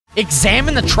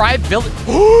Examine the tribe village.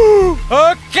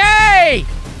 Okay!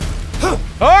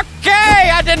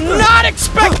 Okay, I did not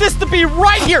expect this to be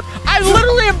right here. I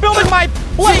literally am building my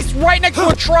place right next to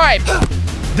a tribe.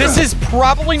 This is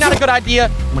probably not a good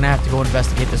idea. I'm gonna have to go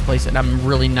investigate this place, and I'm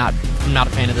really not a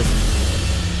fan of this.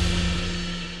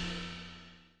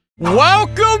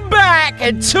 Welcome back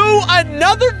to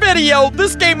another video.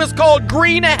 This game is called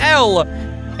Green Hell,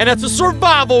 and it's a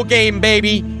survival game,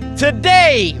 baby.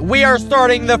 Today, we are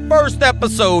starting the first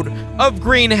episode of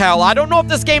Green Hell. I don't know if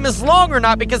this game is long or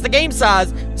not because the game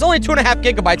size is only 2.5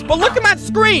 gigabytes, but look at my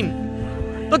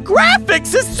screen. The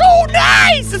graphics is so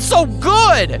nice. It's so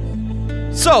good.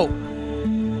 So,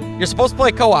 you're supposed to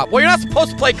play co-op. Well, you're not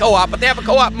supposed to play co-op, but they have a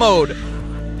co-op mode.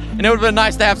 And it would have been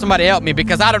nice to have somebody help me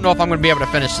because I don't know if I'm going to be able to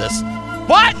finish this.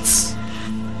 But,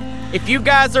 if you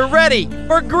guys are ready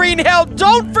for Green Hell,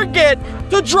 don't forget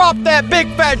to drop that big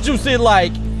fat juicy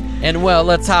like. And well,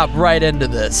 let's hop right into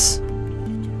this.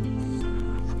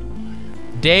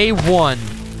 Day 1.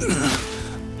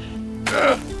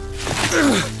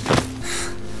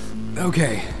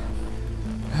 Okay.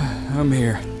 I'm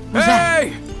here.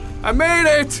 Hey! I made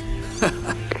it!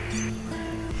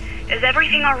 Is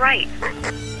everything all right?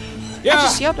 Yeah, I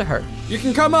just yelled at her. you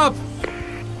can come up.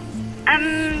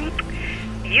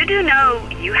 You do know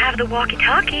you have the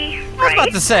walkie-talkie, I was right?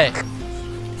 about to say.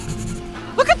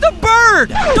 Look at the bird!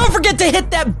 Don't forget to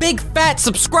hit that big fat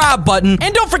subscribe button.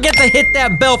 And don't forget to hit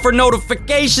that bell for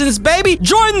notifications, baby.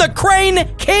 Join the Crane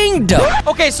Kingdom.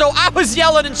 Okay, so I was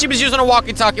yelling and she was using a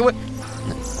walkie-talkie.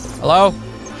 Hello?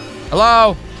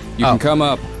 Hello? You can come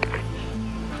up.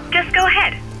 Just go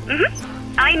ahead.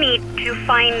 I need to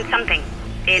find something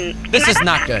in This my is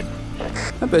not backpack.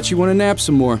 good. I bet you want to nap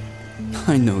some more.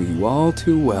 I know you all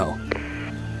too well.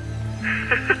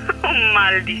 Oh,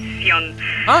 maldición.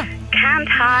 Huh? Can't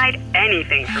hide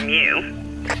anything from you.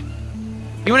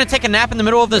 You want to take a nap in the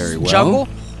middle of this Very well. jungle?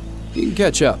 You can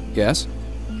catch up, yes?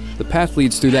 The path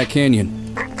leads through that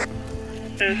canyon.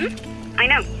 I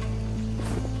know.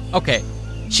 Okay.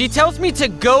 She tells me to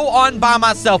go on by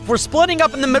myself. We're splitting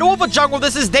up in the middle of a jungle.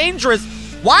 This is dangerous.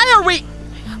 Why are we...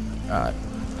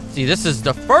 see, this is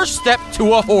the first step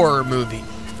to a horror movie.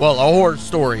 Well, a horror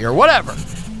story or whatever.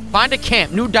 Find a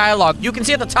camp, new dialogue. You can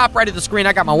see at the top right of the screen,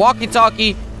 I got my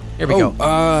walkie-talkie. Here we go.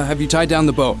 Have you tied down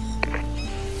the boat?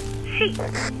 See.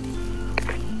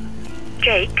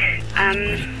 Jake, I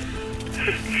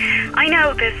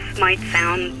know this might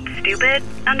sound stupid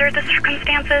under the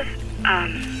circumstances,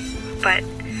 but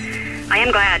I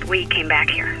am glad we came back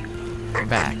here. We're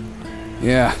back.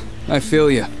 Yeah, I feel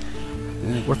you.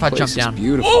 What if I jump down?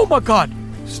 Beautiful. Oh my god!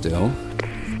 Still.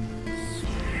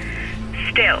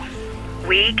 Still,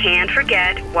 we can't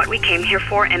forget what we came here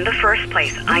for in the first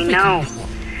place. I know.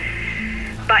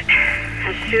 But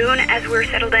as soon as we're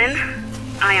settled in,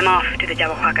 I am off to the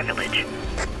Jawahaka village.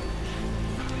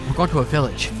 We're going to a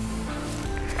village.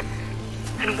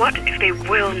 And what if they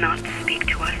will not speak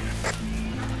to us?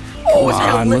 Oh, is Come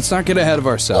that a on, let's not get ahead of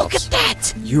ourselves. Look at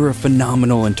that! You're a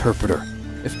phenomenal interpreter.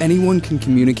 If anyone can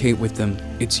communicate with them,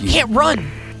 it's you. Can't run!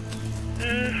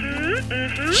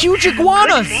 Huge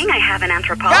iguanas! Good thing I have an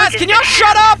anthropologist. Guys, can y'all at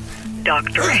shut hand. up?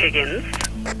 Dr. Higgins.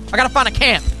 I gotta find a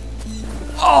camp.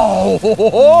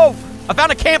 Oh, I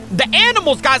found a camp. The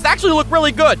animals, guys, actually look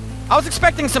really good. I was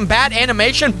expecting some bad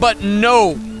animation, but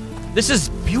no. This is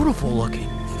beautiful looking.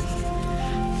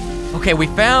 Okay, we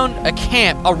found a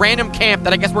camp, a random camp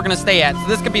that I guess we're gonna stay at. So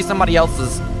this could be somebody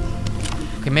else's.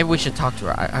 Okay, maybe we should talk to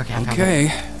her. Okay, I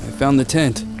found the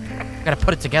tent. Gotta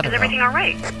put it together. Is everything all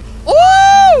right?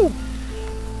 Ooh!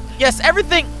 Yes,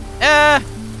 everything.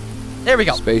 There we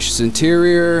go. Spacious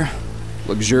interior,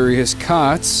 luxurious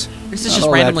cots. This is Not just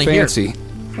all randomly that here. fancy.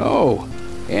 Oh,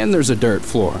 and there's a dirt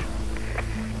floor.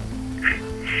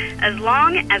 As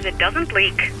long as it doesn't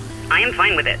leak, I am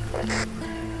fine with it.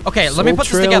 Okay, let me put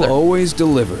Soul this Trail together. always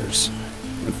delivers.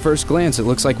 At first glance, it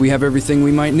looks like we have everything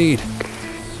we might need.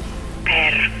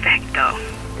 Perfecto.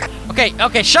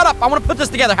 Okay, shut up. I want to put this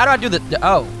together. How do I do this?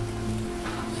 Oh.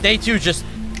 Day 2, just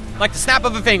like the snap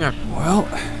of a finger. Well,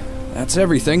 that's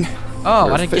everything. Oh,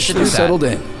 We're I didn't get to do officially that. settled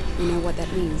in. You know what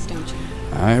that means, don't you?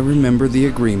 I remember the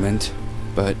agreement,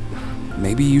 but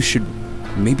maybe we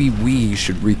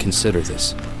should reconsider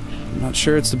this. I'm not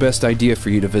sure it's the best idea for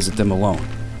you to visit them alone.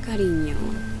 Cariño,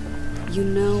 you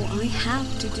know I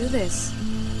have to do this.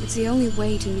 It's the only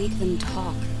way to make them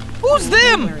talk. Who's Don't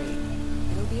them? worry.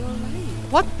 It'll be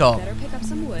alright. What the? Better pick up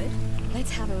some wood.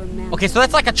 Let's have a romantic... Okay, so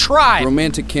that's like a tribe.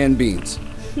 Romantic canned beans.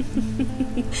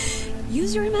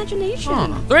 Use your imagination.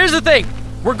 So here's the thing.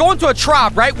 We're going to a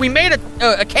tribe, right? We made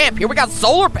a camp here. We got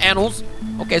solar panels.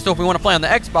 Okay, so if we want to play on the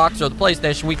Xbox or the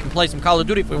PlayStation, we can play some Call of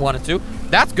Duty if we wanted to.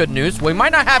 That's good news. We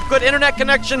might not have good internet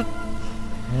connection.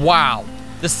 Wow.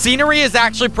 The scenery is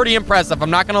actually pretty impressive.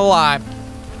 I'm not gonna lie.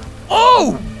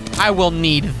 Oh! I will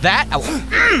need that.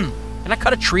 Can I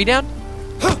cut a tree down?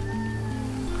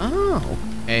 Oh,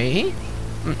 okay.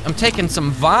 I'm taking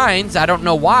some vines. I don't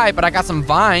know why, but I got some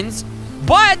vines.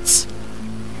 But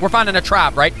we're finding a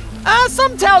tribe, right?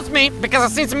 Something tells me, because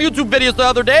I've seen some YouTube videos the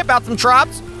other day about some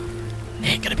tribes. They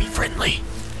ain't gonna be friendly.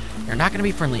 They're not gonna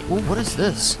be friendly. Ooh, what is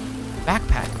this?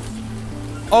 Backpack.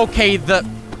 Okay,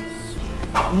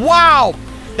 wow!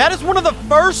 That is one of the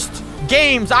first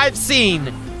games I've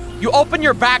seen. You open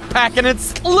your backpack and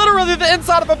it's literally the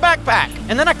inside of a backpack.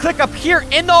 And then I click up here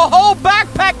and the whole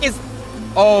backpack is...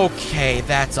 Okay,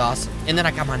 that's awesome. And then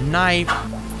I got my knife.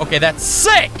 Okay, that's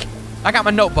sick! I got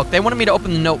my notebook. They wanted me to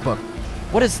open the notebook.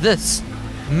 What is this?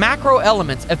 Macro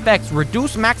elements, effects,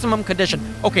 reduce maximum condition.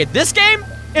 Okay, this game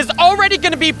is already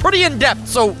gonna be pretty in-depth,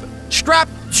 so strap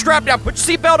down, put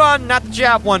your seatbelt on, not that you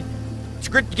have one.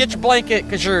 Get your blanket,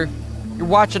 because you're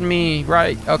watching me,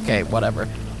 right? Okay, whatever.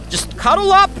 Just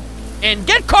cuddle up and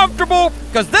get comfortable,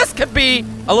 because this could be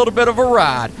a little bit of a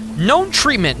ride. Known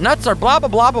treatment, nuts are blah, blah,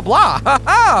 blah, blah, blah.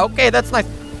 Haha, okay, that's nice.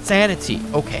 Sanity,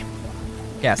 okay.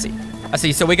 Yeah, I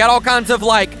see, so we got all kinds of,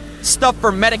 like, stuff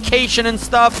for medication and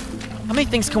stuff. How many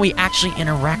things can we actually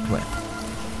interact with?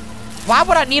 Why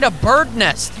would I need a bird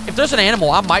nest? If there's an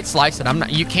animal, I might slice it. I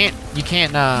can't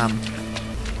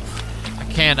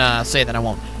say that I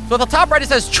won't. So at the top right, it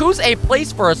says, choose a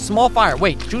place for a small fire.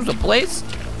 Wait, choose a place?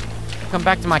 Come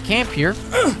back to my camp here.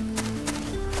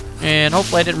 And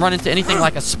hopefully I didn't run into anything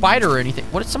like a spider or anything.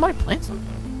 What, did somebody plant something?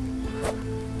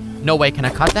 No way, can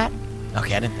I cut that?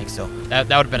 Okay, I didn't think so. That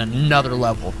would have been another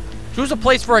level. Choose a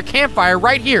place for a campfire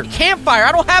right here. Campfire,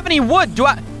 I don't have any wood. Do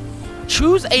I?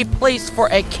 Choose a place for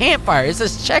a campfire. It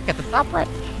says check at the top right.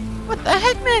 What the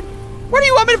heck, man? Where do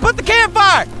you want me to put the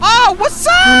campfire? Oh, what's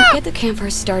up? Get the campfire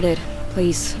started,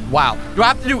 please. Wow, do I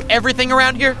have to do everything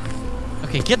around here?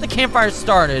 Okay, get the campfire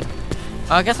started.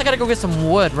 I guess I gotta go get some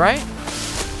wood, right?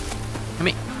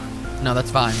 No,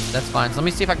 that's fine. That's fine. So let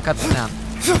me see if I can cut this down.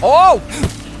 Oh!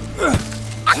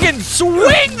 I can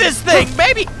swing this thing,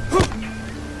 baby!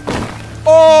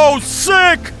 Oh,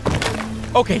 sick!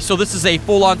 Okay, so this is a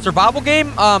full-on survival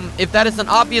game, if that isn't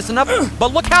obvious enough.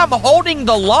 But look how I'm holding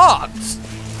the logs.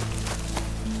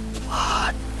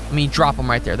 What? Let me drop them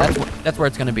right there. That's where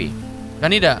it's gonna be. Do I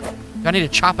need to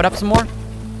chop it up some more?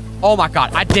 Oh my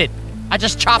god, I did. I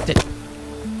just chopped it.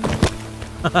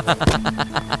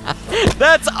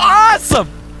 That's awesome!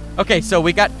 Okay, so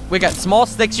we got small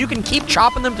sticks. You can keep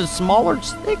chopping them to smaller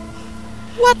sticks.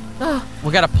 What the?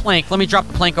 We got a plank. Let me drop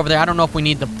the plank over there. I don't know if we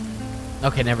need the...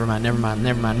 Okay, never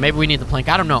mind. Maybe we need the plank.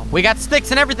 I don't know. We got sticks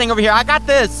and everything over here. I got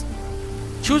this.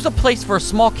 Choose a place for a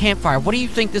small campfire. What do you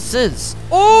think this is?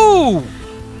 Ooh!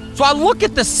 So I look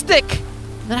at the stick,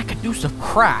 then I can do some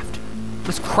craft. What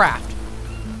is craft?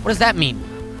 What does that mean?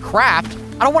 Craft?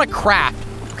 I don't want to craft.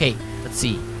 Okay, let's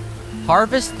see.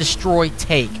 Harvest, destroy,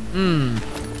 take.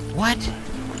 What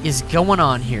is going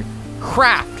on here?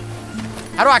 Craft.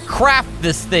 How do I craft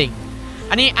this thing?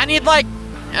 I need like,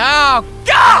 oh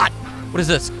God! What is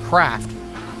this? Craft.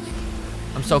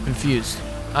 I'm so confused.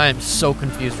 I am so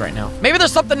confused right now. Maybe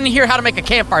there's something in here how to make a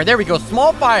campfire. There we go,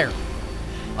 small fire.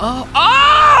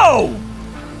 Oh!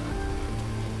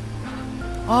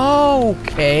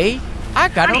 Okay. I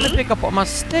gotta only pick up all my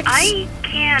sticks. I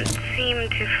can't seem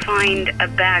to find a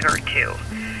bag or two.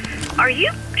 Are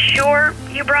you sure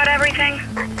you brought everything?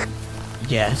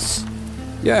 Yes.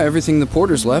 Yeah, everything the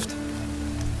porters left.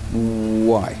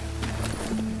 Why?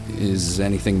 Is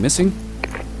anything missing?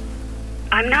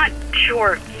 I'm not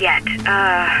sure yet,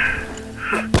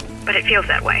 but it feels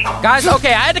that way. Guys,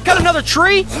 okay, I had to cut another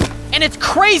tree, and it's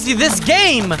crazy, this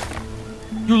game.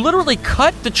 You literally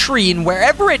cut the tree, and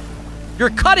wherever you're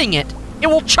cutting it, it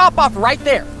will chop off right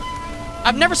there.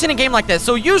 I've never seen a game like this.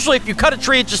 So usually if you cut a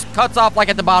tree, it just cuts off like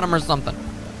at the bottom or something.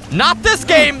 Not this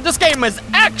game. This game is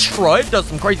extra. It does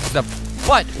some crazy stuff.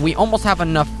 But we almost have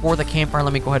enough for the campfire.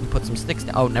 Let me go ahead and put some sticks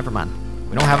down. Oh, never mind.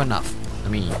 We don't have enough.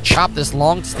 Let me chop this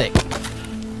long stick.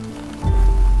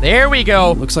 There we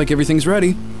go. Looks like everything's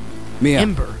ready. Mia,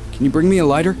 Ember. Can you bring me a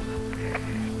lighter?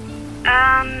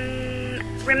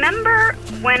 Remember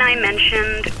when I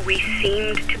mentioned we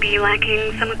seemed to be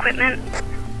lacking some equipment?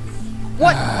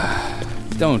 What?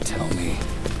 Don't tell me.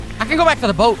 I can go back to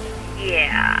the boat.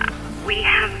 Yeah, we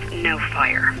have no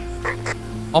fire.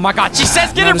 Oh my God, she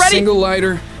says get Not it a ready. Single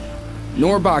lighter,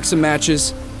 nor box of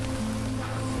matches.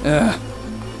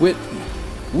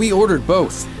 We ordered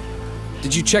both.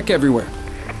 Did you check everywhere?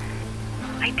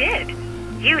 I did.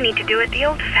 You need to do it the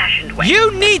old-fashioned way.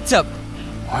 You need to.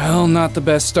 Well, not the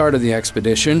best start of the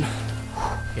expedition.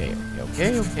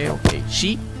 Okay.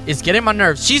 She is getting my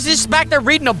nerves. She's just back there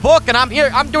reading a book, and I'm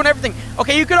here. I'm doing everything.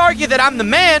 Okay, you could argue that I'm the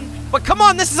man, but come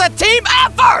on, this is a team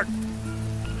effort.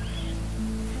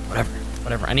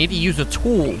 Whatever. I need to use a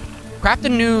tool. Craft a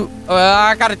new.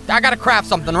 I gotta craft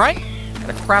something, right?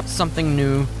 Gotta craft something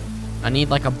new. I need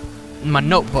like my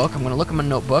notebook. I'm gonna look at my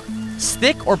notebook.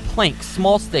 Stick or plank?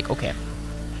 Small stick. Okay.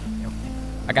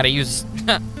 I gotta use.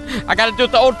 I gotta do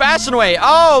it the old-fashioned way.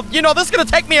 Oh, you know, this is gonna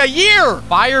take me a year.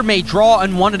 Fire may draw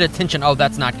unwanted attention. Oh,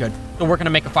 that's not good. So we're gonna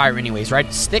make a fire anyways,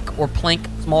 right? Stick or plank?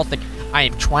 Small stick. I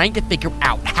am trying to figure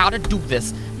out how to do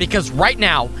this because right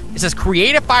now it says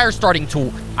create a fire starting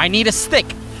tool. I need a stick.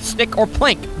 Stick or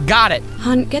plank. Got it.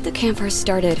 Hun, get the campfire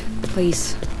started,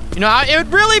 please. You know, it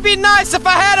would really be nice if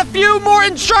I had a few more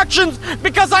instructions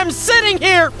because I'm sitting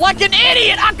here like an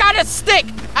idiot. I got a stick.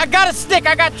 I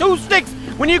got 2 sticks.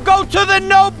 When you go to the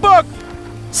notebook,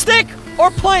 stick or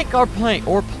plank, or plank.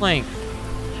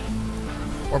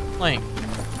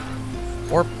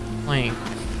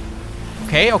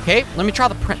 Okay. Let me try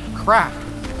the craft.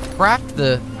 Craft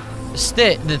the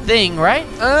thing, right?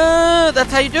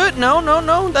 That's how you do it?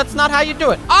 No, that's not how you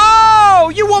do it.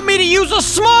 Oh, you want me to use a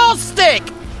small stick?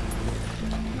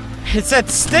 It said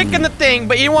stick in the thing,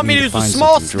 but you want me to use a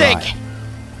small stick.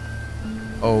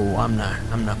 Oh, I'm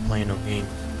not playing no game.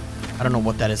 I don't know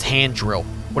what that is. Hand drill.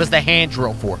 What is the hand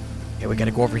drill for? Okay, we gotta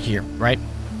go over here, right?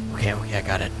 Okay, I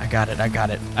got it.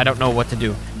 I don't know what to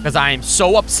do because I am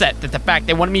so upset that the fact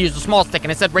they wanted me to use a small stick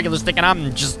and it said regular stick and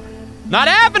I'm just not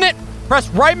having it. Press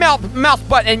right mouse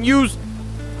button and use.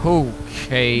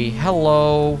 Okay,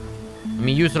 hello. Let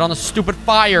me use it on the stupid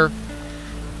fire.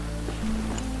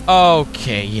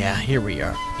 Okay, yeah, here we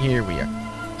are.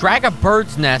 Drag a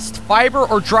bird's nest, fiber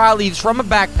or dry leaves from a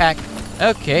backpack.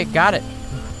 Okay, got it.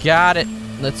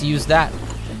 Let's use that.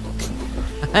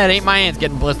 That ain't my hands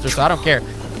getting blistered, so I don't care.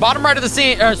 Bottom right of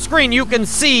the screen, you can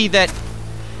see that.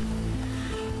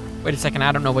 Wait a second,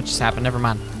 I don't know what just happened. Never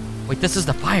mind. Wait, this is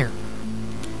the fire.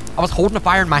 I was holding the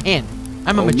fire in my hand.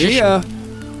 I'm a magician. Mia,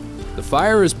 the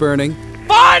fire is burning.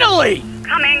 Finally!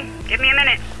 Coming. Give me a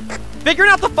minute.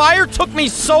 Figuring out the fire took me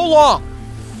so long.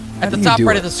 At the top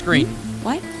right of the screen.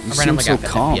 What? You seem so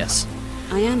calm. Yes.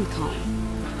 I am calm.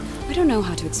 I don't know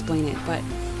how to explain it, but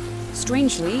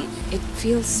strangely, it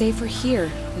feels safer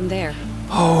here than there.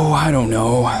 Oh, I don't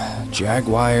know.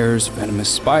 Jaguars, venomous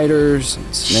spiders,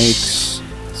 and snakes.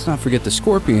 Let's not forget the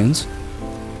scorpions.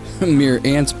 A mere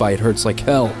ant's bite hurts like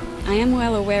hell. I am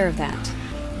well aware of that.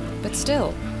 But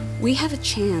still, we have a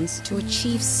chance to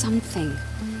achieve something.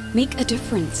 Make a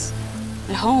difference.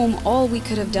 At home, all we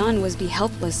could have done was be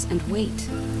helpless and wait.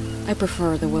 I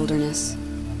prefer the wilderness.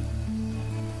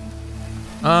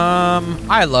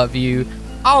 I love you.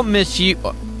 I'll miss you.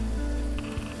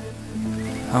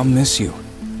 I'll miss you.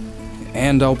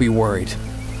 And I'll be worried.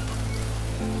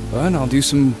 But I'll do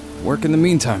some work in the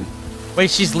meantime. Wait,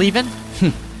 she's leaving?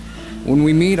 When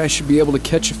we meet, I should be able to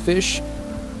catch a fish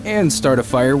and start a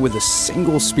fire with a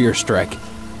single spear strike.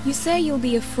 You say you'll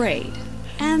be afraid,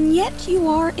 and yet you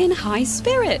are in high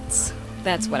spirits.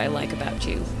 That's what I like about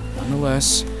you.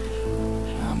 Nonetheless,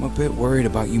 I'm a bit worried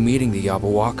about you meeting the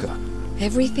Yabawaka.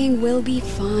 Everything will be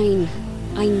fine.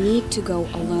 I need to go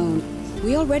alone.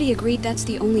 We already agreed that's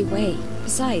the only way.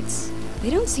 Besides, they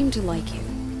don't seem to like you.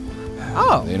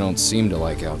 Oh. They don't seem to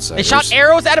like outsiders. They shot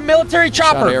arrows at a military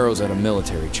chopper. Shot arrows at a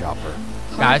military chopper.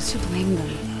 Guys, hard to blame them.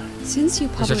 Since you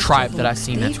published there's a tribe the that book, I've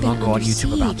seen not they've too long been ago on under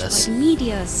YouTube about siege, this. Like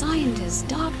media, scientists,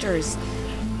 doctors.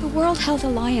 The World Health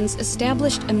Alliance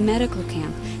established a medical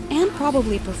camp and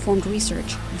probably performed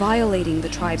research, violating the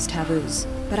tribe's taboos.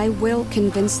 But I will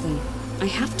convince them. I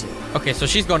have to. Okay, so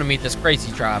she's going to meet this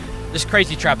crazy tribe. This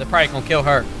crazy tribe that probably gonna kill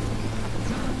her.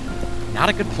 Not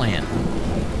a good plan.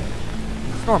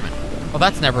 Storming. Well,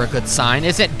 that's never a good sign.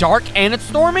 Is it dark and it's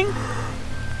storming?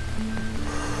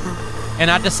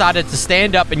 And I decided to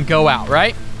stand up and go out,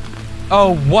 right?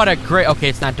 Oh, what a great... Okay,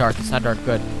 it's not dark. It's not dark.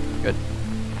 Good. Good.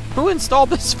 Who installed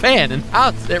this fan and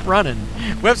how's it running?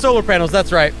 We have solar panels.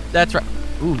 That's right. That's right.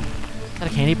 Ooh. Is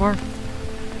that a candy bar?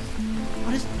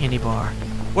 What is a candy bar?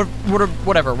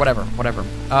 Whatever.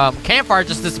 Campfire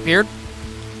just disappeared.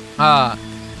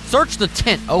 Search the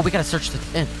tent. Oh, we gotta search the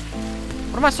tent.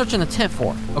 What am I searching the tent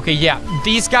for? Okay, yeah.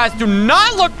 These guys do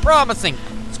not look promising.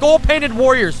 Skull-painted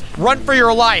warriors. Run for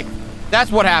your life. That's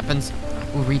what happens.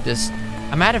 Ooh, read this.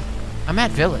 I'm at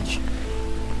village.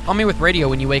 Call me with radio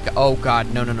when you wake up. Oh,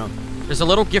 God. No. There's a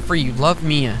little gift for you. Love,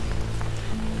 Mia.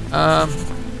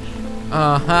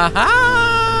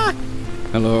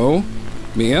 Hello?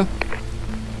 Mia?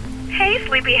 Hey,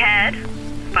 sleepyhead.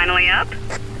 Finally up?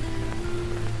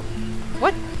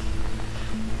 What?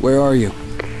 Where are you?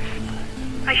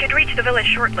 I should reach the village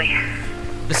shortly.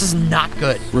 This is not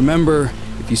good. Remember,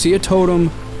 if you see a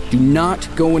totem, do not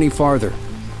go any farther.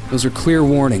 Those are clear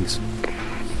warnings.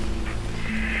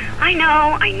 I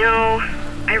know.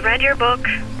 I read your book.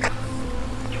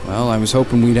 Well, I was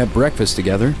hoping we'd have breakfast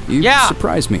together. You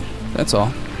surprised me, that's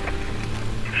all.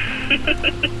 Admit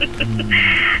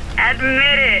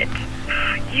it.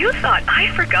 You thought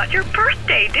I forgot your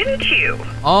birthday, didn't you?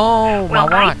 Oh, my well,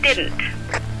 watch. I didn't.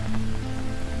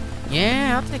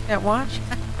 Yeah, I'll take that watch.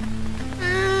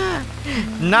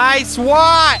 Nice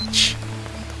watch!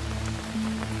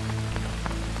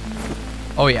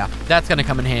 Oh yeah, that's gonna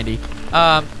come in handy.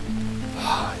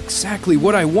 Exactly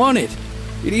what I wanted.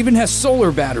 It even has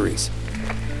solar batteries.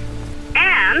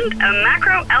 And a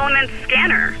macro element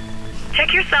scanner.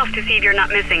 Check yourself to see if you're not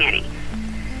missing any.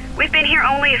 We've been here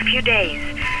only a few days,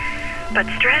 but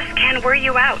stress can wear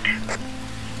you out.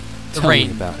 The Tell rain.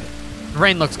 me about it. The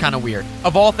rain looks kind of weird.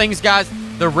 Of all things, guys,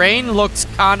 the rain looks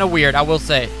kind of weird, I will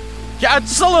say. Yeah,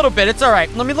 just a little bit. It's all right.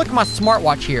 Let me look at my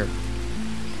smartwatch here.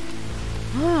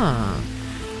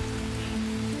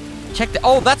 Check the...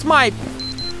 Oh, that's my...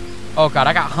 Oh, God.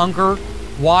 I got hunger,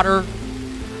 water,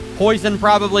 poison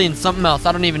probably, and something else.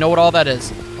 I don't even know what all that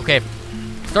is. Okay.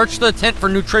 Search the tent for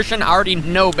nutrition. I already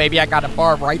know, baby. I got a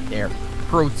bar right there.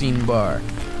 Protein bar.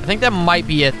 I think that might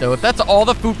be it, though. If that's all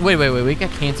the food... Wait. We got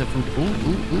cans of food.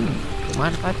 Ooh. Don't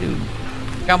mind if I do.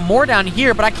 Got more down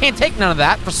here, but I can't take none of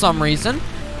that for some reason.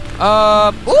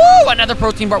 Ooh, another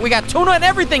protein bar. We got tuna and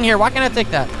everything here. Why can't I take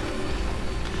that?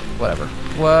 Whatever.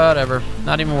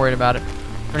 Not even worried about it. Is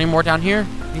there any more down here?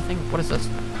 Anything? What is this?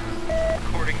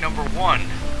 Recording number 1.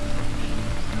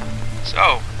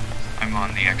 So, I'm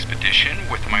on the expedition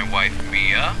with my wife,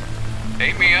 Mia.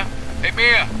 Hey, Mia. Hey,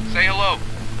 Mia. Say hello.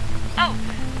 Oh,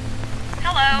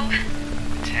 hello.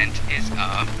 Tent is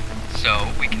up,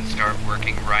 so we can start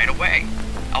working right away.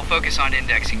 I'll focus on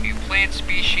indexing new plant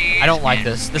species. I don't like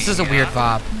this. This is a weird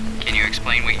vibe. Can you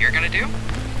explain what you're gonna do?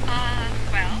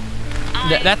 Well...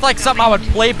 That's like something I would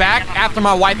play back after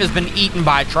my wife has been eaten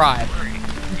by a tribe.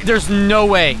 There's no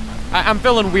way. I'm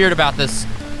feeling weird about this.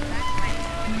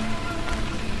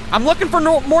 I'm looking for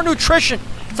more nutrition.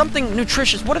 Something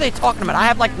nutritious. What are they talking about? I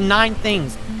have like 9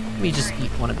 things. Let me just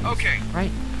eat one of these. Okay. Right?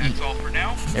 That's all for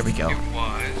now. There we go. It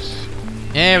was...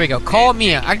 There we go. Call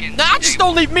Mia. Just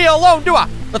don't leave Mia alone, do I?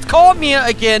 Let's call Mia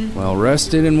again. Well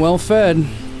rested and well fed.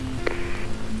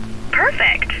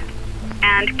 Perfect.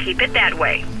 And keep it that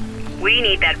way. We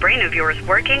need that brain of yours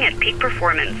working at peak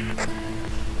performance.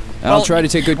 I'll try to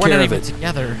take good care of it.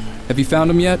 Together. Have you found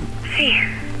them yet? See.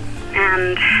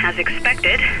 And as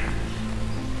expected,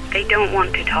 they don't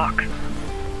want to talk.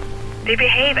 They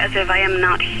behave as if I am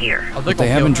not here. But they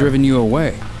haven't driven you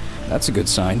away. That's a good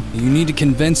sign. You need to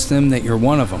convince them that you're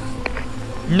one of them.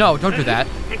 No, don't do that.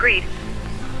 Agreed.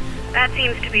 That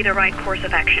seems to be the right course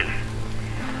of action.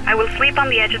 I will sleep on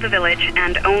the edge of the village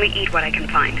and only eat what I can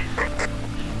find.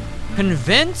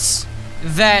 Convince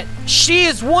that she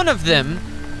is one of them?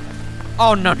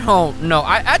 Oh, no.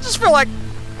 I just feel like...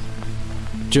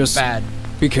 Just bad.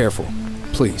 Be careful,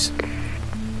 please.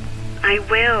 I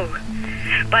will.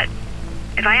 But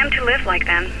if I am to live like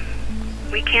them,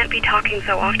 we can't be talking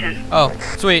so often. Oh,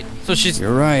 sweet. So she's...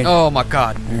 You're right. Oh, my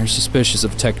God. They're suspicious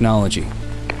of technology.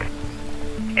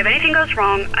 If anything goes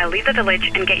wrong, I'll leave the village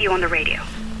and get you on the radio.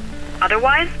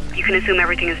 Otherwise, you can assume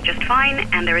everything is just fine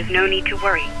and there is no need to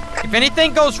worry. If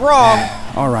anything goes wrong...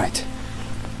 All right.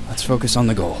 Let's focus on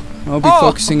the goal. I'll be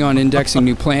focusing on indexing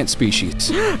new plant species.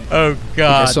 Oh,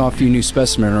 God. I saw a few new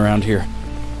specimens around here.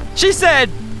 She said,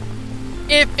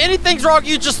 if anything's wrong,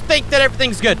 you just think that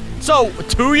everything's good. So,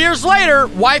 2 years later,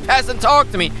 wife hasn't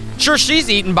talked to me. Sure, she's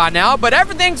eaten by now, but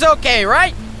everything's okay,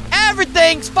 right?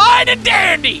 Everything's fine and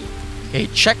dandy. Okay,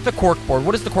 check the corkboard.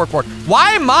 What is the corkboard?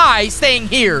 Why am I staying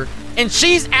here and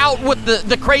she's out with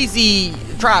the crazy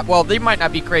tribe? Well, they might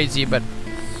not be crazy, but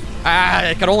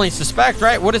I could only suspect,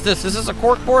 right? What is this? Is this a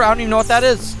corkboard? I don't even know what that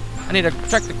is. I need to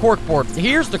check the corkboard.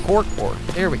 Here's the corkboard.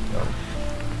 There we go.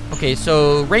 Okay,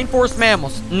 so rainforest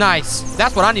mammals. Nice.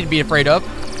 That's what I need to be afraid of.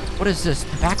 What is this?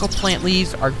 Tobacco plant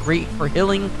leaves are great for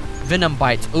healing venom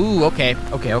bites. Ooh, okay.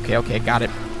 Got it.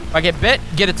 If I get bit,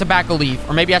 get a tobacco leaf.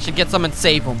 Or maybe I should get some and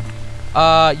save them.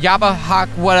 Yabahak,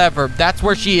 whatever. That's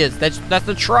where she is. That's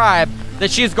the tribe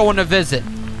that she is going to visit.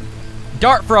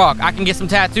 Dart frog. I can get some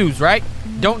tattoos, right?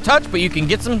 Don't touch, but you can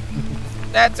get some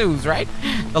tattoos, right?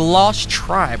 The lost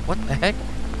tribe. What the heck?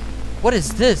 What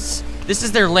is this? This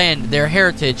is their land, their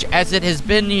heritage, as it has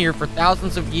been here for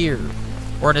thousands of years.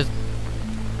 Or it is...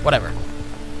 whatever.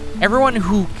 Everyone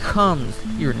who comes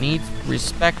here needs to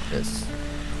respect this.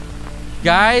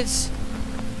 Guys,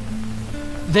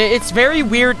 It's very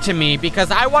weird to me because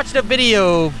I watched a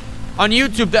video on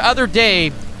YouTube the other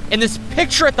day, and this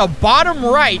picture at the bottom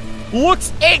right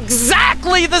looks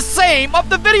exactly the same of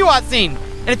the video I've seen.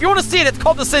 And if you want to see it, it's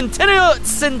called the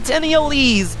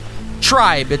Sentinelese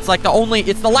tribe. It's like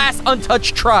it's the last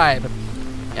untouched tribe.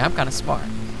 Yeah, I'm kind of smart.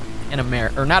 In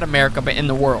America, or not America, but in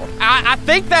the world. I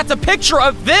think that's a picture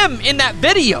of them in that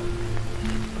video.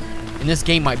 And this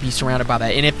game might be surrounded by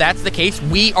that. And if that's the case,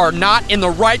 we are not in the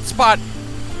right spot.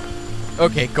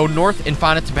 Okay, go north and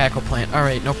find a tobacco plant. All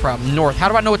right, no problem. North. How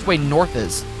do I know which way north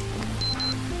is?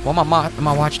 Well,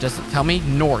 my watch doesn't tell me.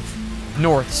 North.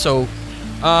 North. So,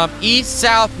 east,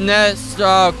 south, west.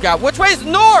 Oh, God. Which way is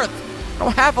north? I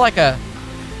don't have like a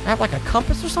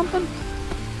compass or something?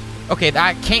 Okay,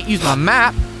 I can't use my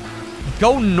map.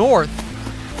 Go north.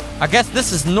 I guess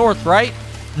this is north, right?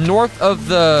 North of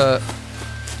the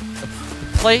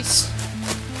place.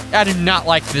 I do not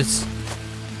like this.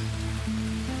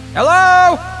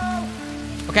 Hello?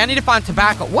 Okay, I need to find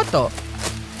tobacco. What the?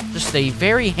 Just a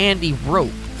very handy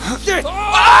rope.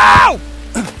 Oh!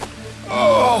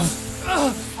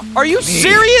 Are you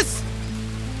serious?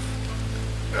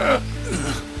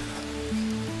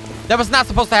 That was not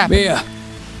supposed to happen. Mia,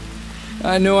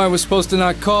 I know I was supposed to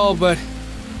not call, but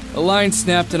the line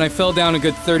snapped and I fell down a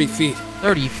good 30 feet.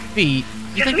 30 feet?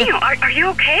 You think Mio, are you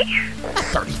okay? Not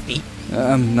 30 feet.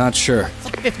 I'm not sure. It's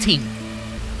like 15.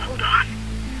 Hold on.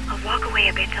 I'll walk away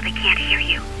a bit so they can't hear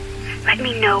you. Let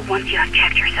me know once you have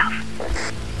checked yourself.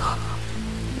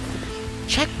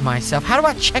 Check myself? How do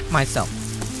I check myself?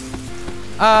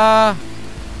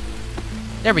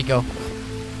 There we go.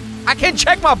 I can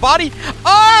check my body.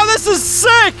 Oh, this is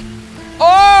sick.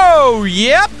 Oh,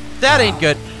 yep. That ain't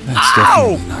good. That's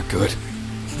definitely not good.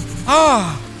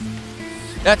 Oh,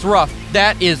 that's rough.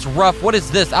 That is rough. What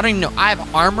is this? I don't even know. I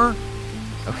have armor.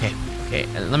 Okay,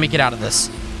 let me get out of this.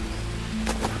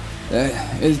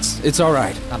 It's all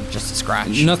right. I'm just a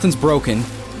scratch. Nothing's broken.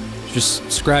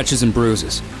 Just scratches and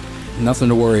bruises. Nothing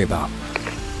to worry about.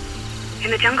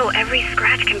 In the jungle, every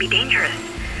scratch can be dangerous.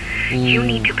 You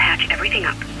need to patch everything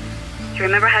up. Do you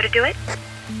remember how to do it?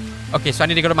 Okay, so I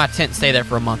need to go to my tent and stay there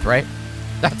for a month, right?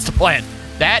 That's the plan.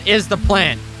 That is the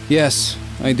plan. Yes,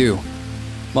 I do.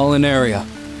 Mullenaria.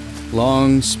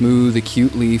 Long, smooth,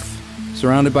 acute leaf,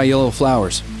 surrounded by yellow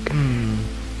flowers.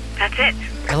 That's it.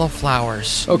 Yellow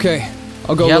flowers. Okay,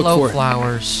 I'll go Yellow look for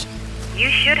flowers. You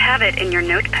should have it in your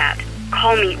notepad.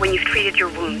 Call me when you've treated your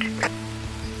wound.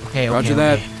 Okay, Roger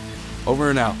that. Over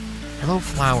and out. Yellow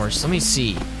flowers. Let me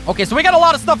see. Okay, so we got a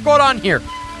lot of stuff going on here.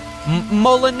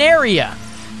 Mullenaria.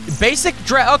 Basic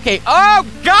dress. Okay. Oh,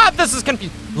 God, this is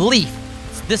confusing. Leaf.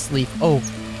 It's this leaf. Oh.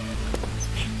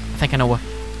 I think I know what.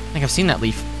 I think I've seen that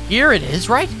leaf. Here it is,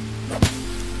 right?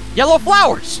 Yellow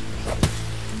flowers.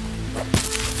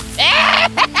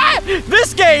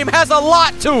 This game has a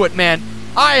lot to it, man.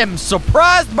 I am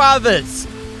surprised by this.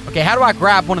 Okay, how do I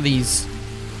grab one of these?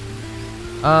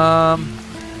 I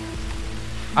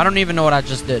don't even know what I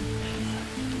just did.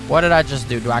 What did I just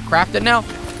do? Do I craft it now?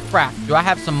 Craft. Do I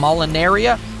have some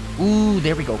Mullenaria? Ooh,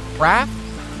 there we go. Craft.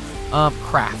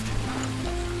 Craft.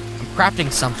 I'm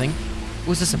crafting something.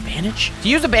 Ooh, is this a bandage? To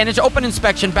use a bandage, open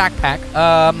inspection backpack.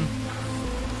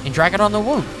 And drag it on the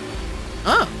wound.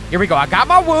 Here we go. I got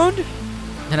my wound.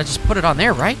 And I just put it on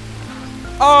there, right?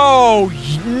 Oh,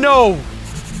 no.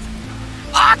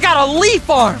 I got a leaf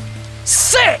arm.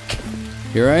 Sick.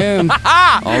 Here I am.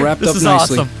 All wrapped up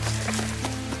nicely. Awesome.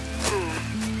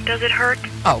 Does it hurt?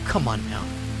 Oh, come on now.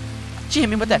 Did you hit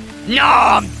me with that?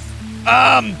 No,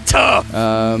 I'm tough.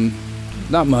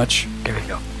 Not much. There we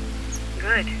go.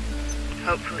 Good.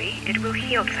 Hopefully, it will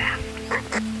heal fast.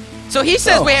 So he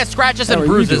says we had scratches and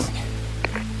bruises.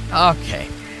 Okay.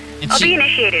 And I'll be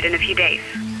initiated in a few days.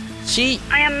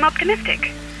 I am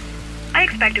optimistic. I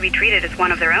expect to be treated as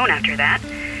one of their own after that.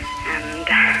 And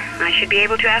I should be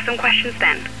able to ask some questions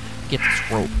then. Get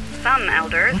this rope. Some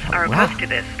elders are opposed to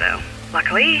this, though.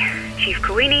 Luckily, Chief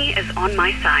Kuini is on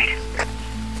my side.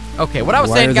 Okay, what I was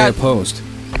Why saying, are guys. they opposed?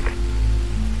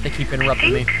 They keep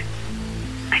interrupting me.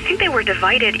 I think they were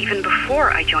divided even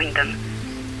before I joined them.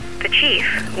 The chief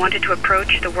wanted to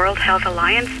approach the World Health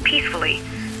Alliance peacefully,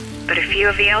 but a few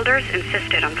of the elders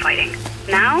insisted on fighting.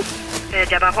 Now, the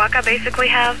Jabahuaca basically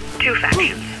have two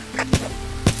factions.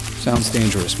 Sounds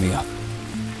dangerous, Mia.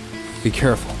 Be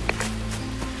careful.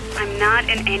 I'm not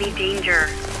in any danger.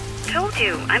 Told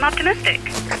you, I'm optimistic.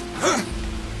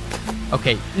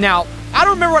 Okay, now, I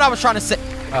don't remember what I was trying to say.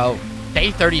 Oh,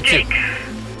 day 32. Jake,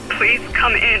 please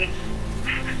come in.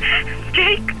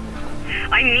 Jake,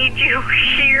 I need you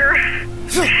here.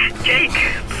 Jake,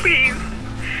 please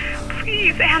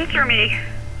answer me.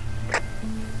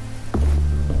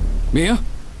 Mia?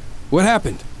 What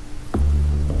happened?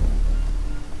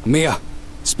 Mia,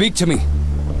 speak to me.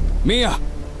 Mia!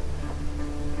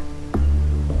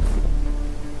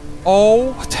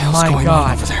 Oh, What the hell's my going God.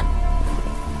 on over there?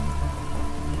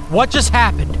 What just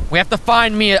happened? We have to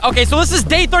find Mia. Okay, so this is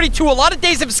day 32. A lot of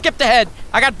days have skipped ahead.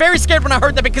 I got very scared when I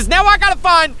heard that because now I gotta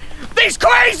find these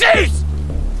crazies!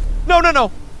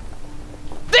 No.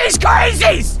 These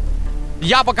crazies!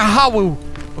 Yabakahawu.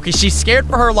 Okay, she's scared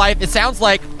for her life. It sounds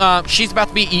like she's about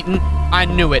to be eaten. I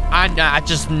knew it. I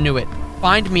just knew it.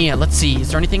 Find Mia. Let's see. Is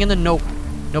there anything in the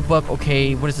notebook?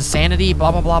 Okay, what is the sanity?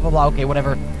 Blah, blah, blah, blah, blah. Okay,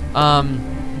 whatever.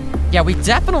 Yeah, we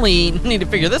definitely need to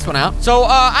figure this one out. So,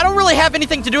 I don't really have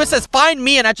anything to do. It says find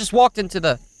Mia, and I just walked into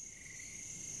the...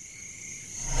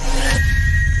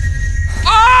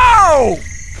 Oh!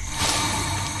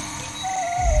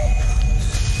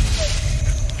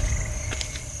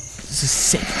 This is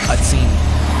sick cutscene.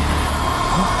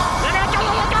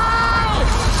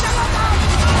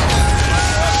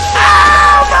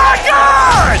 Oh my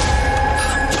God!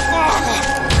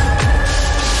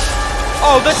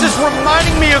 Oh, this is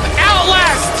reminding me of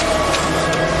Outlast!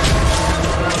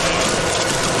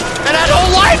 And I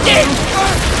don't like it!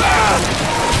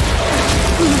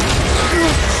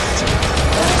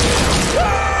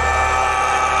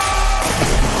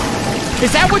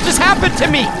 Is that what just happened to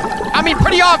me? I mean,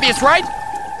 pretty obvious, right?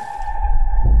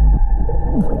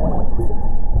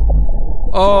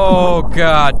 Oh,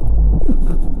 God.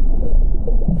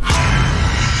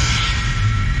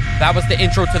 That was the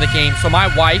intro to the game. So my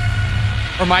wife,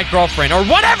 or my girlfriend, or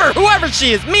whatever, whoever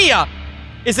she is, Mia,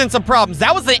 is in some problems.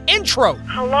 That was the intro.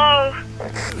 Hello?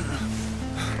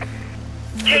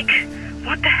 Jake,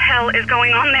 what the hell is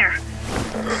going on there?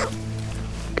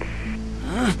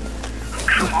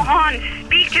 Come on,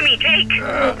 speak to me, Jake.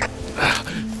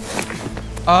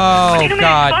 Oh,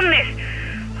 God. Fun this.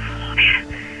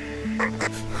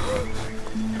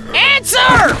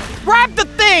 Answer! Grab the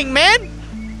thing, man!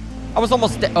 I was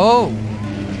almost dead. Oh.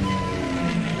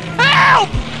 Help!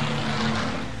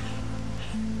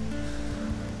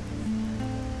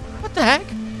 What the heck?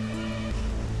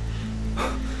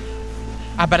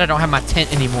 I bet I don't have my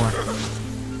tent anymore.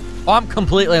 Oh, I'm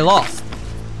completely lost.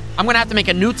 I'm gonna have to make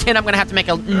a new tent. I'm gonna have to make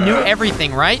a new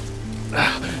everything, right?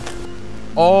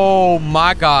 Oh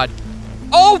my God.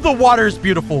 Oh, the water is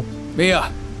beautiful.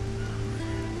 Mia!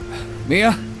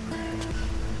 Mia?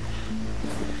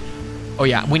 Oh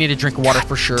yeah, we need a drink of water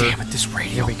for sure. Damn it, this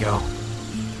radio. Here we go.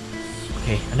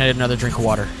 Okay, I need another drink of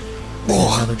water.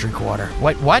 Another drink of water.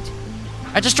 What?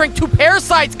 I just drank 2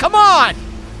 parasites, come on!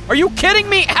 Are you kidding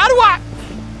me? How do I?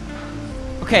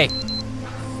 Okay.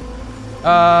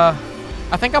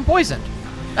 I think I'm poisoned.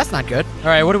 That's not good. All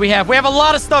right, what do we have? We have a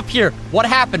lot of stuff here. What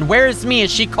happened? Where is Mia?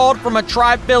 She called from a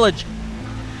tribe village.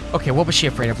 Okay, what was she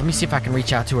afraid of? Let me see if I can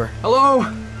reach out to her. Hello?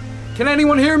 Can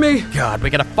anyone hear me? God, we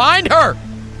gotta find her!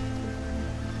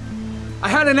 I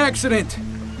had an accident.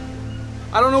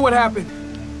 I don't know what happened.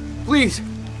 Please,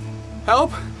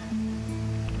 help.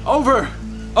 Over.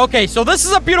 Okay, so this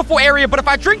is a beautiful area, but if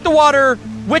I drink the water,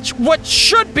 what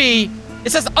should be,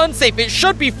 it says unsafe. It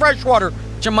should be fresh water,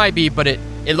 which it might be, but it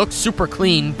looks super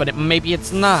clean, but maybe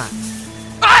it's not.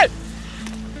 Ah!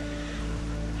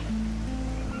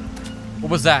 What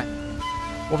was that?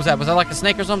 What was that? Was that like a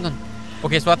snake or something?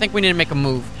 Okay, so I think we need to make a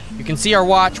move. You can see our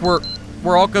watch. We're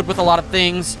all good with a lot of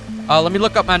things. Let me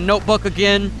look up my notebook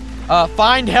again.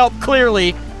 Find help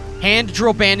clearly. Hand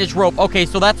drill, bandage, rope. Okay,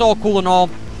 so that's all cool and all.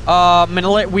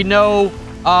 We know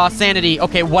sanity.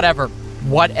 Okay, whatever.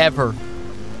 Whatever.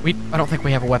 I don't think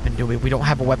we have a weapon, do we? We don't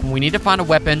have a weapon. We need to find a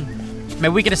weapon. Maybe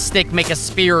we get a stick, make a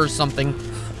spear or something.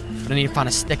 But I need to find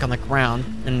a stick on the ground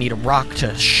and need a rock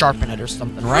to sharpen it or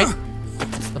something, right?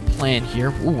 What's the plan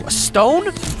here? Ooh, a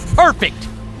stone? Perfect!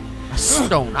 A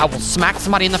stone. I will smack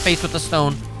somebody in the face with a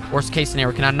stone. Worst case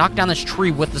scenario. Can I knock down this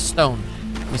tree with the stone?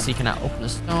 Let me see. Can I open the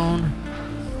stone?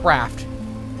 Craft.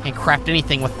 Can't craft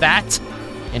anything with that.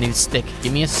 I need a stick.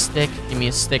 Give me a stick. Give me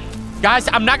a stick. Guys,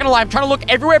 I'm not gonna lie. I'm trying to look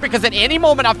everywhere because at any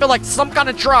moment I feel like some kind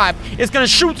of tribe is gonna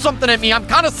shoot something at me. I'm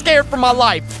kind of scared for my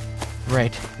life.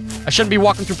 Right. I shouldn't be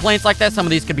walking through plains like that. Some of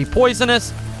these could be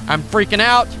poisonous. I'm freaking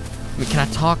out. I mean, can I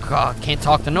talk? Can't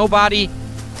talk to nobody.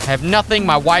 I have nothing.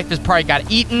 My wife has probably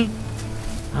got eaten.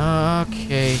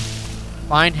 Okay.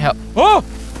 Find help. Oh!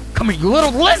 Come here, you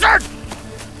little lizard!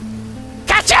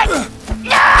 Catch it!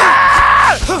 No!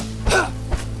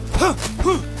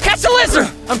 Catch the lizard!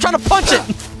 I'm trying to punch it.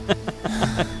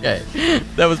 Okay,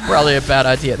 that was probably a bad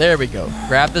idea. There we go.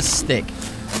 Grab the stick.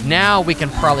 Now we can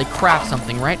probably craft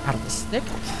something, right? Out of the stick.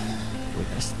 We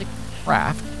got a stick to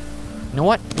craft. You know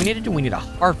what we need to do? We need to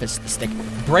harvest the stick.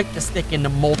 Break the stick into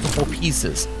multiple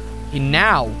pieces. Okay,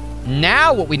 now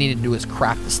Now what we need to do is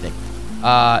craft the stick.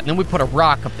 Then we put a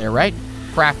rock up there, right?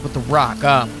 Craft with the rock.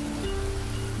 I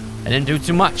didn't do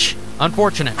too much.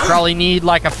 Unfortunate. Probably need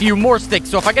like a few more sticks.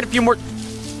 So if I get a few more...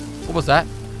 What was that?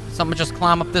 Something just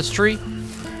climb up this tree?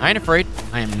 I ain't afraid.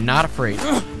 I am not afraid.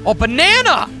 Oh,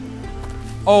 banana!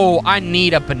 Oh, I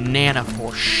need a banana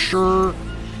for sure.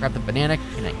 Grab the banana.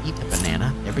 Can I eat the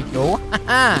banana? There we go.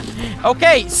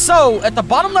 Okay, so at the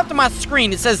bottom left of my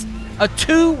screen, it says a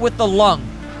 2 with the lung.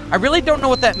 I really don't know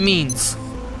what that means.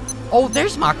 Oh,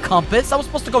 there's my compass. I was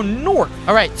supposed to go north.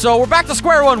 All right, so we're back to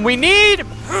square one. We need...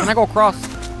 Can I go across?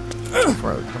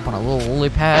 Jump on a little lily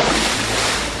pad.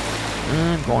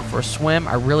 Going for a swim.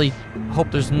 I really hope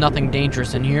there's nothing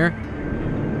dangerous in here.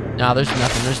 No, there's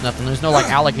nothing. There's nothing. There's no, like,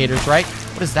 alligators, right?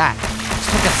 What is that? It's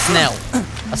like a snail.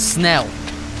 A snail.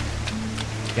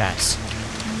 Guys,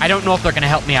 I don't know if they're going to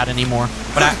help me out anymore.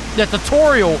 But the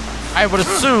tutorial, I would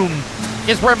assume,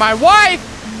 is where my wife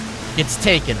gets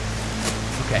taken.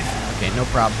 Okay, no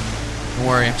problem. Don't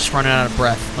worry, I'm just running out of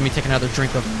breath. Let me take another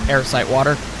drink of parasite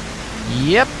water.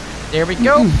 Yep, there we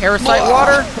go. Parasite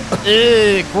water.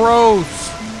 Ugh, gross.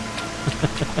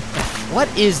 What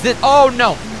is this? Oh,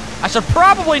 no. I should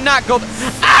probably not go...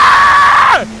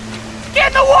 Ah! Get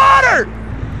in the water!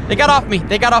 They got off me.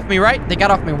 They got off me, right? They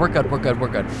got off me. We're good.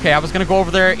 Okay, I was going to go over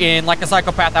there and like a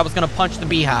psychopath, I was going to punch the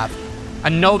beehive. I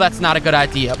know that's not a good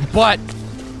idea, but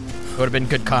it would have been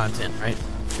good content, right?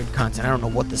 Good content. I don't know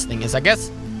what this thing is. I guess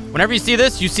whenever you see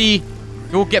this,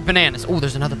 you'll get bananas. Oh,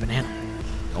 there's another banana.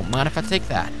 Don't mind if I take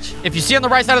that. If you see on the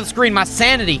right side of the screen, my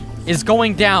sanity is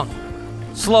going down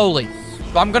slowly.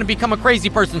 So I'm going to become a crazy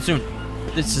person soon.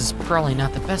 This is probably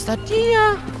not the best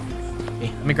idea.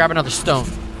 Okay, let me grab another stone.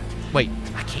 Wait,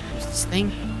 I can't use this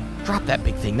thing. Drop that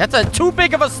big thing. That's too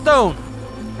big of a stone.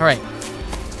 All right.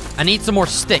 I need some more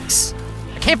sticks.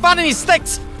 I can't find any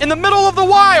sticks in the middle of the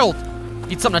wild.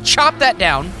 Need something to chop that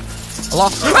down. I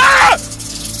lost... Ah!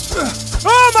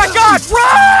 Oh my God,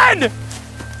 run!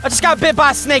 I just got bit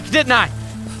by a snake, didn't I?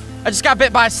 I just got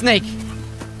bit by a snake.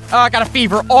 Oh, I got a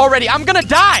fever already. I'm gonna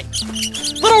die.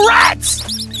 Little rats!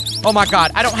 Oh my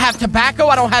God, I don't have tobacco.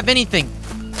 I don't have anything.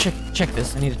 Check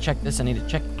this. I need to check this.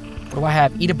 What do I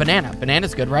have? Eat a banana.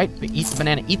 Banana's good, right? But eat the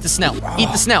banana. Eat the snail. Eat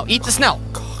the snail. Eat the snail.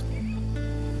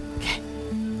 Okay.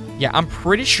 Yeah, I'm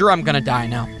pretty sure I'm gonna die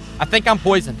now. I think I'm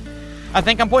poisoned.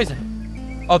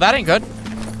 Oh, that ain't good.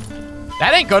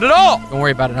 That ain't good at all. Don't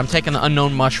worry about it. I'm taking the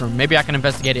unknown mushroom. Maybe I can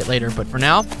investigate it later. But for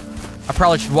now, I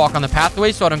probably should walk on the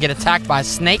pathway so I don't get attacked by a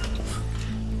snake.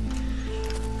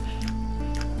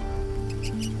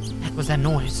 What the heck was that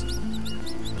noise?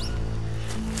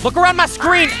 Look around my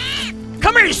screen.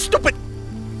 Come here, you stupid.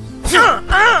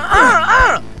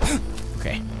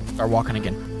 Okay, start walking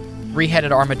again.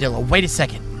 Three-headed armadillo. Wait a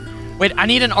second. Wait, I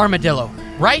need an armadillo,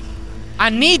 right? I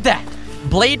need that.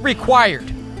 Blade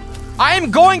required. I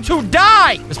am going to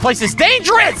die. This place is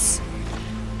dangerous.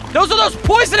 Those are those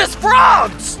poisonous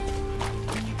frogs.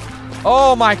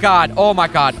 Oh my God.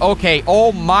 Okay.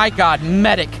 Oh my God.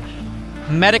 Medic.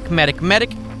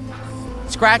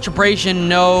 Scratch, abrasion,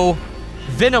 no.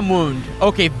 Venom wound.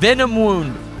 Okay, venom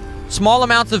wound. Small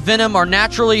amounts of venom are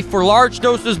naturally for large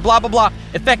doses, blah, blah, blah.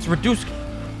 Effects reduce.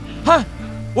 Huh?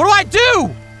 What do I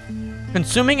do?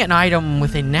 Consuming an item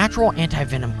with a natural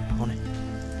anti-venom component.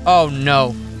 Oh,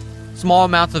 no. Small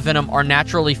amounts of venom are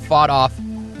naturally fought off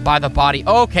by the body.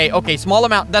 Okay, small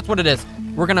amount. That's what it is.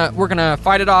 We're gonna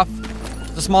fight it off.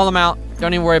 It's a small amount.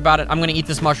 Don't even worry about it. I'm gonna eat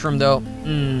this mushroom, though.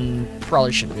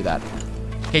 Probably shouldn't do that.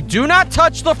 Okay, do not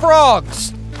touch the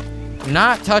frogs. Do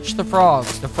not touch the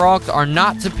frogs. The frogs are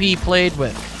not to be played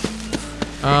with.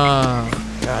 Oh,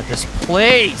 God, this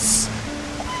place.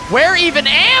 Where even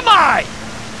am I?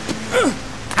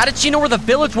 How did she know where the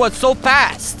village was so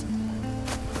fast?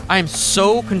 I am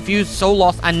so confused, so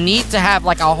lost. I need to have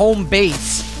like a home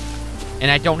base.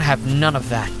 And I don't have none of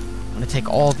that. I'm gonna take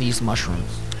all these mushrooms.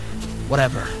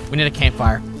 Whatever. We need a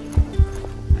campfire.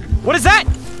 What is that?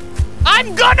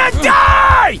 I'm gonna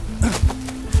die!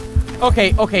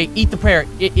 Okay, eat the parrot.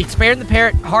 Expand the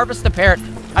parrot, harvest the parrot.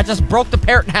 I just broke the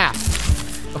parrot in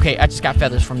half. Okay, I just got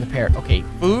feathers from the parrot. Okay,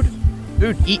 food,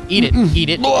 eat it, eat,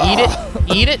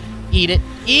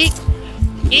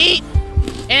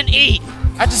 and eat.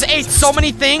 I just ate so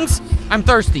many things. I'm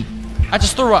thirsty. I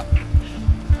just threw up.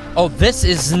 Oh, this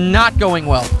is not going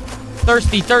well.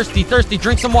 Thirsty.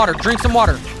 Drink some water.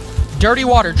 Dirty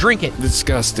water, drink it.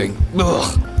 Disgusting.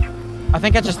 Ugh. I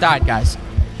think I just died, guys.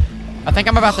 I think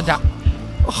I'm about to die.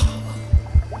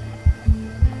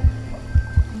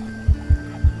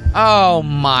 Oh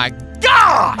my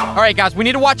God! All right, guys, we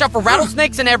need to watch out for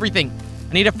rattlesnakes and everything.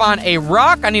 I need to find a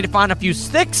rock. I need to find a few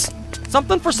sticks.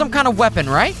 Something for some kind of weapon,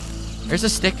 right? There's a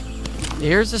stick.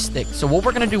 There's a stick. So what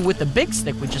we're gonna do with the big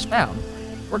stick we just found,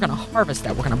 we're gonna harvest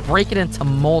that. We're gonna break it into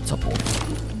multiple.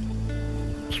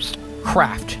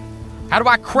 Craft. How do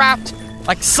I craft?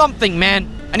 Like something, man.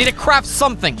 I need to craft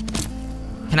something.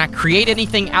 Can I create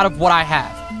anything out of what I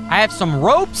have? I have some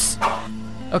ropes.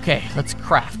 Okay, let's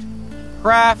craft.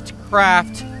 Craft,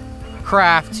 craft,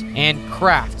 craft, and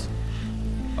craft.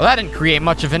 Well, that didn't create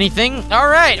much of anything. All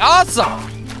right, awesome.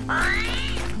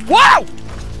 Wow!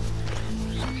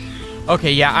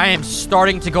 Okay, yeah, I am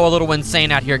starting to go a little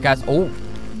insane out here, guys. Oh,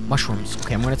 mushrooms.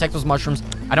 Okay, I'm gonna take those mushrooms.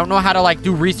 I don't know how to, like,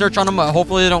 do research on them.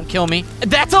 Hopefully they don't kill me.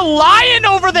 That's a lion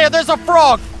over there. There's a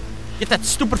frog. Get that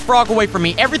stupid frog away from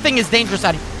me. Everything is dangerous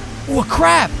out here. Ooh, a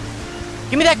crab.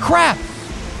 Give me that crab.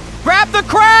 Grab the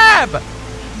crab!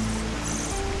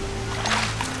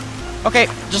 Okay,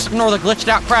 just ignore the glitched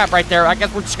out crab right there. I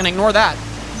guess we're just gonna ignore that.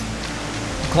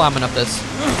 I'm climbing up this.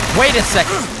 Wait a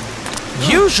second.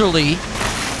 Usually...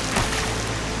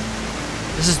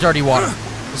 This is dirty water.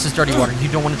 This is dirty water. You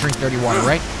don't want to drink dirty water,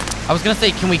 right? I was gonna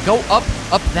say, can we go up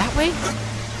that way?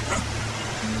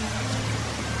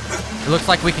 It looks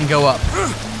like we can go up,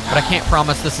 but I can't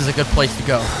promise this is a good place to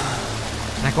go.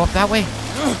 Can I go up that way?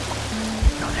 Oh,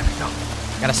 there we go.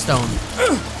 Got a stone.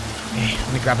 Okay,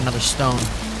 let me grab another stone.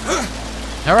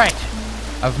 All right,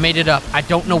 I've made it up. I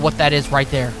don't know what that is right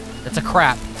there. That's a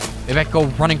crab. Maybe I can go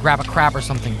run and grab a crab or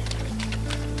something.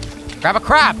 Grab a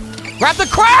crab! Grab the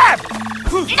crab!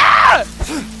 Ah!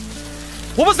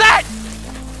 What was that?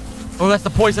 Oh, that's the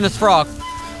poisonous frog.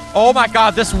 Oh my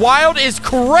god, this wild is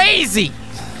crazy!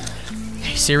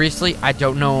 Hey, seriously, I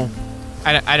don't know.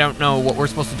 I don't know what we're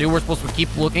supposed to do. We're supposed to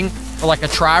keep looking for like a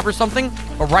tribe or something.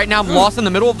 But right now I'm lost in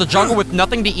the middle of the jungle with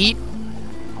nothing to eat.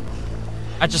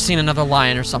 I just seen another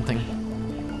lion or something.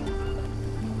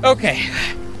 Okay.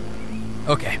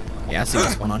 Okay. Yeah, I see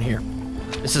what's going on here.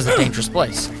 This is a dangerous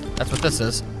place. That's what this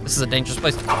is. This is a dangerous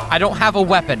place. I don't have a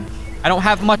weapon. I don't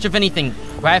have much of anything.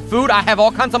 If I have food, I have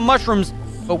all kinds of mushrooms.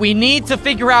 But we need to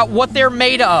figure out what they're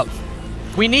made of.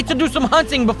 We need to do some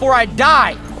hunting before I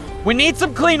die. We need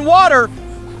some clean water.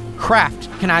 Craft.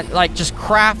 Can I, like, just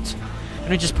craft? Can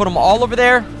we just put them all over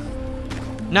there?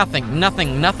 Nothing,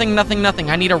 nothing, nothing, nothing, nothing.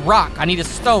 I need a rock. I need a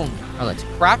stone. All right, let's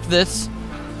craft this.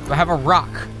 Do I have a rock?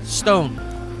 Stone.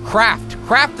 Craft.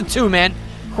 Craft the two, man.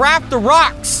 Craft the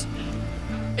rocks.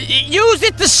 Use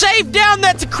it to shave down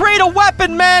that to create a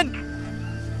weapon, man.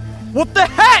 What the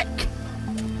heck?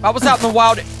 I was out in the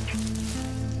wild.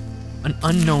 An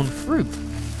unknown fruit.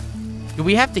 Do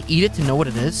we have to eat it to know what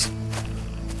it is?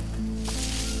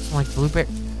 It's like blueberry.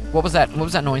 What was that? What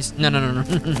was that noise? No, no, no,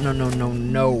 no, no, no, no,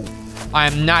 no. I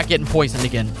am not getting poisoned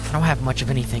again. I don't have much of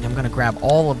anything. I'm gonna grab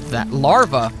all of that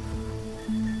larva.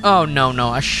 Oh, no,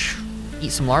 no.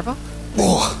 Eat some larva?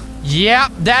 Oh. Yeah,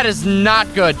 that is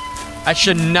not good. I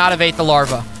should not have ate the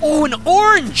larva. Oh, an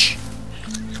orange!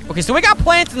 Okay, so we got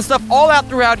plants and stuff all out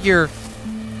throughout here.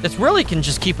 This really can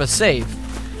just keep us safe.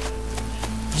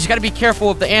 You just gotta be careful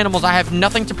of the animals. I have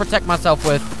nothing to protect myself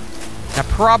with. And I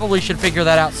probably should figure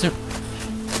that out soon.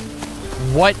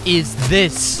 What is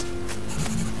this?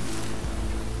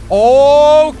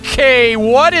 Okay,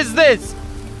 what is this?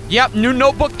 Yep, new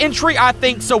notebook entry, I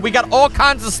think so. We got all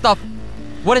kinds of stuff.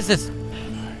 What is this?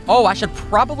 Oh, I should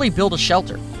probably build a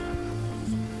shelter.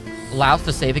 Allows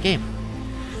to save a game.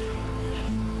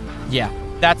 Yeah,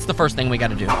 that's the first thing we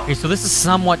gotta do. Okay, so this is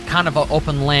somewhat kind of an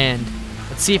open land.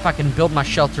 Let's see if I can build my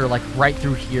shelter like right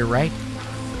through here, right?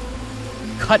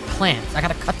 Cut plants. I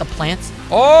gotta cut the plants.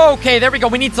 Okay, there we go.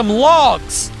 We need some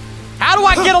logs. How do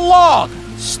I get a log?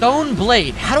 Stone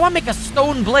blade. How do I make a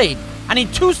stone blade? I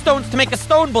need 2 stones to make a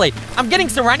stone blade. I'm getting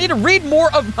somewhere. I need to read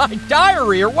more of my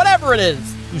diary or whatever it is.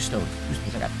 2 stones. 2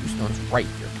 stones. I got 2 stones right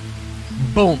here.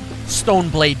 Boom. Stone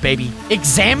blade, baby.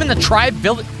 Examine the tribe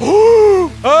village.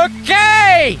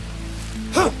 Okay.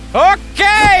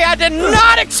 Okay. I did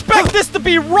not expect this to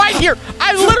be right here.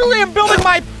 I literally am building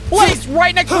my place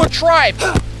right next to a tribe.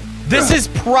 This is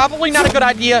probably not a good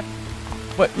idea,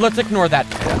 but let's ignore that.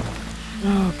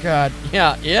 Oh, God.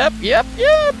 Yeah. Yep.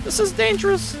 This is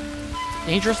dangerous.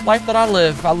 Dangerous life that I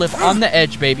live. I live on the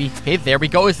edge, baby. Okay, there we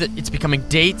go. It's becoming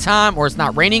daytime or it's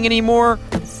not raining anymore.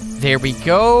 There we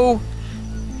go.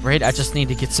 Right, I just need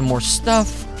to get some more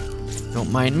stuff.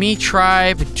 Don't mind me,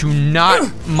 tribe. Do not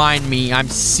mind me. I'm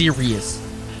serious.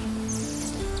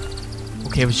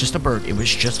 Okay, it was just a bird. It was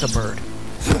just a bird.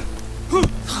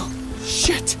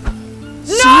 Shit.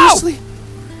 No! Seriously?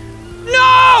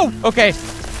 No! Okay.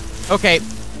 Okay.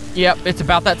 Yep, it's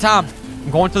about that time. I'm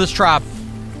going to this tribe.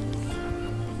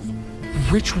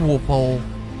 Ritual bowl.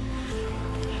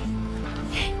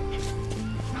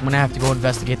 I'm gonna have to go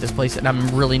investigate this place, and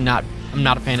I'm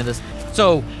not a fan of this.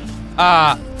 So,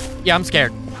 Yeah, I'm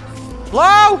scared.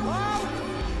 Hello?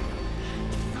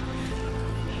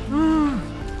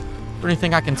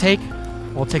 Anything I can take?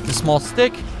 We'll take the small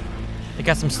stick. They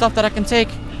got some stuff that I can take.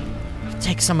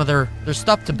 Take some of their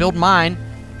stuff to build mine.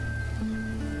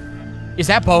 Is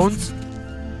that bones?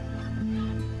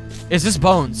 Is this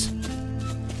bones?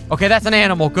 Okay, that's an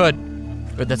animal. Good.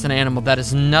 Good, that's an animal. That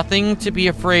is nothing to be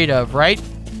afraid of, right?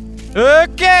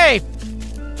 Okay.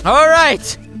 All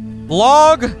right.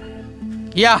 Log.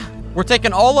 Yeah, we're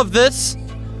taking all of this.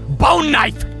 Bone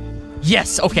knife.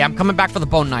 Yes, okay, I'm coming back for the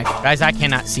bone knife. Guys, I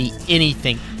cannot see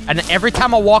anything. And every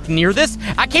time I walk near this,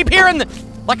 I keep hearing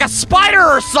like a spider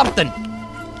or something.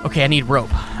 Okay, I need rope.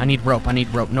 I need rope.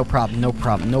 No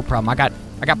problem. I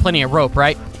got plenty of rope,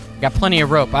 right? Got plenty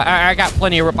of rope. I got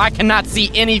plenty of rope. I cannot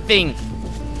see anything.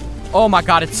 Oh my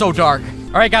God, it's so dark.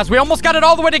 All right, guys, we almost got it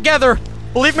all the way together.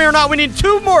 Believe me or not, we need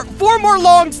 4 more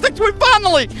long sticks. We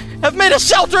finally have made a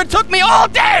shelter. It took me all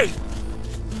day.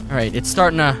 All right, it's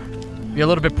starting to be a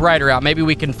little bit brighter out. Maybe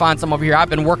we can find some over here. I've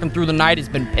been working through the night. It's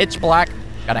been pitch black.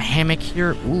 Got a hammock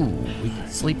here. Ooh, we can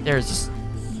sleep there. Is this...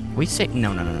 We say...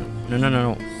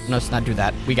 No. Let's not do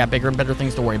that. We got bigger and better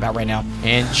things to worry about right now.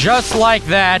 And just like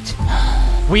that,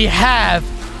 we have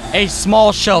a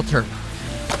small shelter.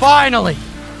 Finally.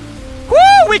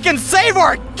 Woo! We can save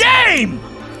our game!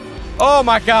 Oh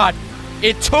my God.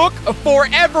 It took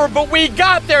forever, but we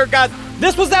got there, guys.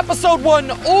 This was episode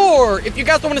 1, or if you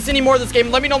guys don't want to see any more of this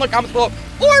game, let me know in the comments below.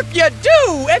 Or if you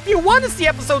do, if you want to see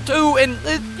episode 2, and,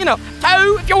 if you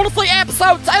want to see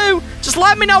episode 2, just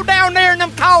let me know down there in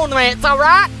them comments,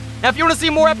 alright? Now, if you want to see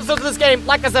more episodes of this game,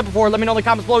 like I said before, let me know in the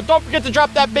comments below. Don't forget to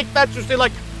drop that big fat juicy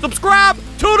like, subscribe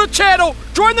to the channel,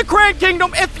 join the Cran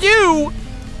Kingdom if you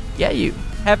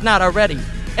have not already.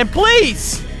 And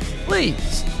please,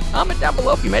 comment down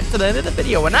below if you made it to the end of the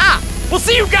video, and I will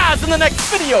see you guys in the next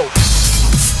video.